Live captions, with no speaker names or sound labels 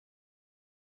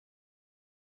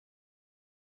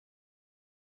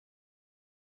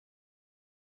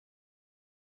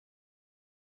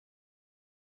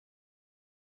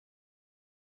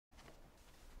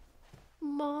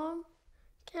Mom,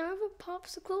 can I have a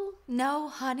popsicle? No,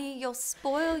 honey, you'll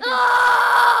spoil your...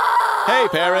 Hey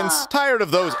parents, tired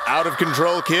of those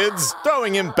out-of-control kids?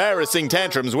 Throwing embarrassing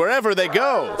tantrums wherever they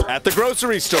go. At the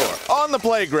grocery store, on the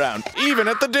playground, even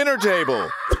at the dinner table.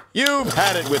 You've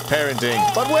had it with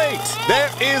parenting, but wait, there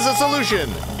is a solution.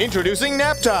 Introducing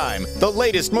Nap Time, the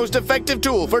latest, most effective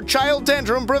tool for child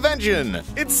tantrum prevention.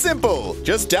 It's simple.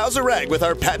 Just douse a rag with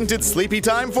our patented Sleepy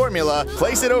Time formula,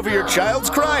 place it over your child's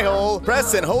cry hole,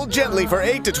 press and hold gently for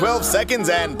 8 to 12 seconds,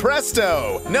 and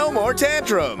presto, no more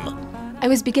tantrum. I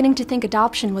was beginning to think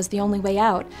adoption was the only way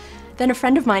out. Then a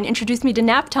friend of mine introduced me to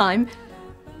Nap Time.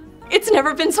 It's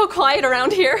never been so quiet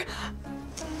around here.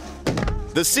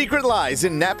 The secret lies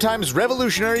in Nap Time's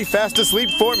revolutionary fast-to-sleep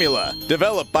formula.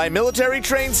 Developed by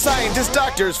military-trained scientist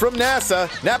doctors from NASA,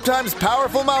 Nap Time's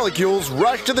powerful molecules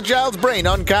rush to the child's brain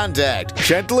on contact,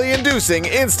 gently inducing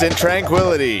instant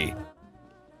tranquility.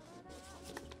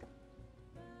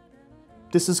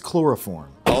 This is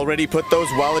chloroform. Already put those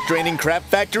wallet-draining crap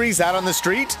factories out on the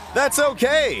street? That's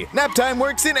okay! Nap Time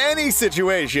works in any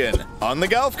situation. On the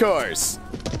golf course.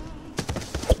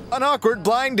 An awkward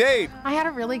blind date. I had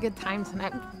a really good time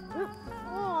tonight.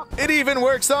 It even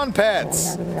works on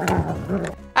pets.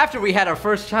 After we had our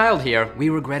first child here, we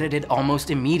regretted it almost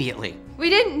immediately. We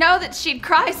didn't know that she'd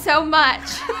cry so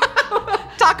much.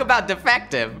 Talk about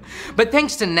defective. But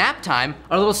thanks to Nap Time,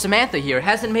 our little Samantha here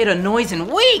hasn't made a noise in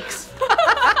weeks.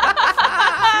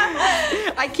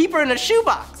 I keep her in a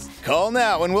shoebox. Call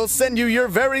now and we'll send you your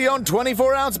very own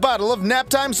 24-ounce bottle of Nap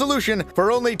Time solution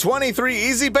for only 23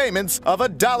 easy payments of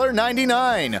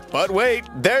 $1.99. But wait,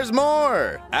 there's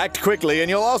more! Act quickly and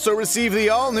you'll also receive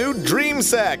the all-new Dream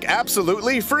Sack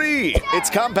absolutely free. It's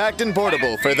compact and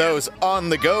portable for those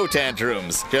on-the-go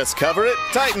tantrums. Just cover it,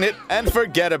 tighten it, and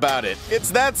forget about it. It's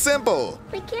that simple.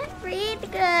 We can't breathe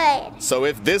good. So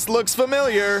if this looks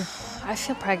familiar... I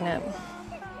feel pregnant.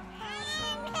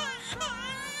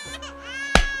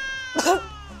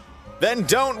 Then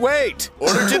don't wait!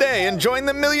 Order today and join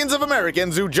the millions of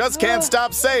Americans who just can't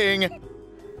stop saying...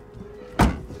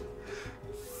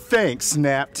 Thanks,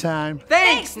 Nap Time.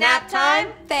 Thanks, Nap Time.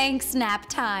 Thanks, Nap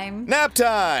Time. Nap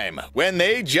Time! When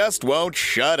they just won't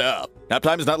shut up. Nap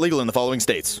Time is not legal in the following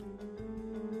states.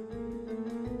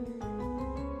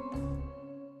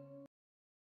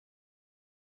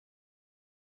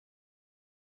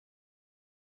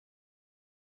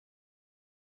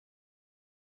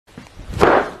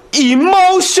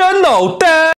 Emotional damage.